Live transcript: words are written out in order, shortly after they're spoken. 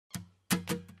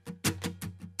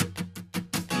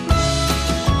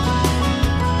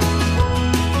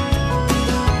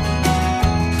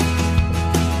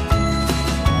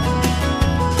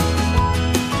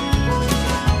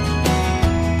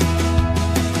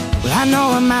I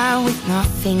know a man with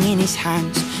nothing in his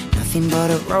hands, nothing but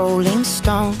a rolling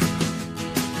stone.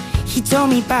 He told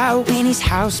me about when his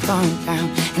house burned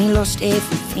down and he lost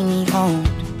everything he owned.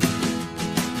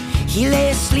 He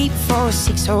lay asleep for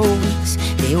 6 whole weeks.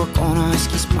 They were gonna ask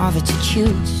his mother to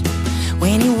choose.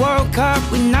 When he woke up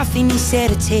with nothing, he said,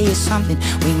 "I tell you something,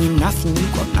 when you're nothing, you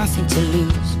got nothing to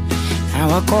lose." Now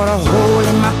I got a hole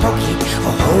in my pocket,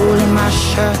 a hole in my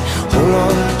shirt, all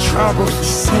of the trouble, he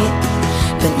said.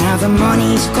 But now the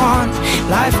money's gone,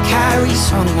 life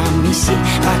carries on, and I miss it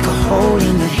like a hole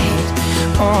in the head.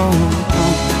 Oh, oh.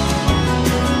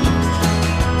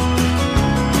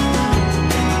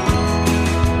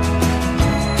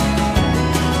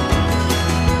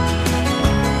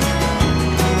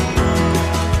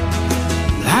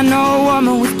 I know a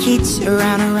woman with kids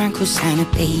around her ankles and a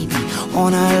baby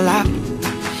on her lap.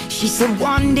 She said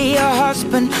one day her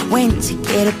husband went to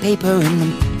get a paper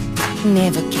and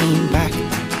never came back.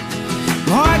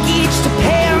 Mortgage to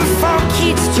pay and 4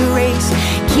 kids to raise,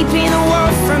 keeping the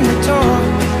world from the door.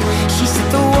 She said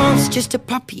the world's just a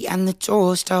puppy and the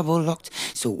door's double locked,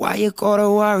 so why you gotta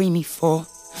worry me for?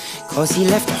 'Cause he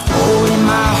left a hole in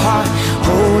my heart,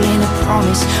 hole in a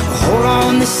promise, a hole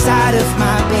on the side of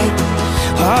my bed.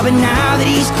 Oh, but now that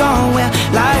he's gone, well,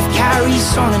 life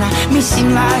carries on, and I miss him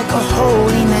like a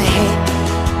hole in the head.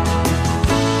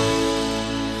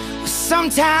 Well,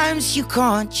 sometimes you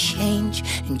can't change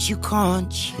and you can't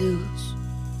choose,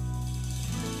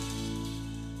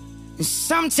 and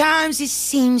sometimes it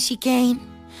seems you gain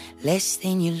less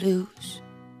than you lose.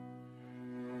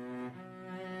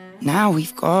 Now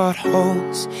we've got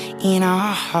holes in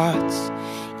our hearts,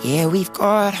 yeah, we've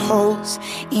got holes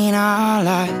in our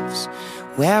lives.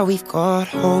 Well, we've got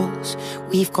holes,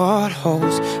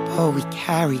 but we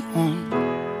carry on.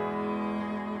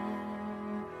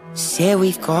 Say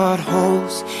we've got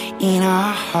holes in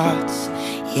our hearts,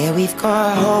 yeah, we've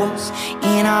got holes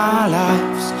in our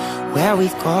lives. Well,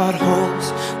 we've got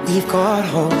holes,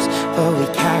 but we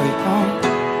carry on.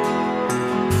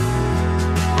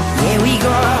 Yeah, we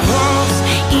got holes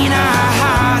in our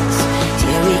hearts,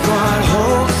 yeah, we got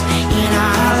holes in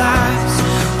our lives.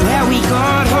 Well, we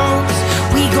got holes,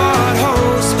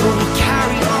 but we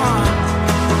carry on.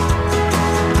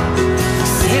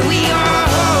 Say we got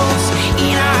holes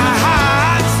in our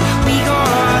hearts, we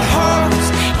got holes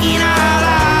in our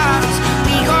lives.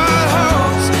 We got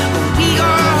holes,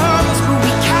 but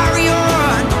we carry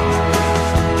on.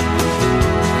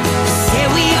 Say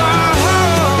we got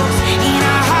holes in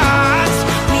our hearts,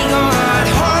 we got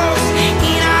holes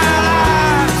in our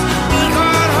lives. We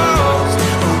got holes,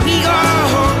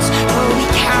 but we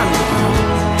carry on.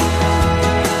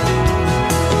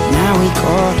 Now we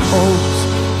got holes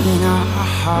in our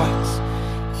hearts,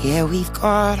 yeah, we've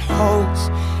got holes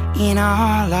in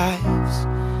our lives.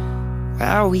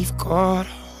 Well, we've got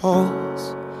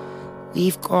holes,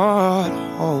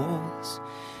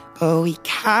 but we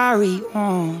carry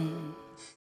on.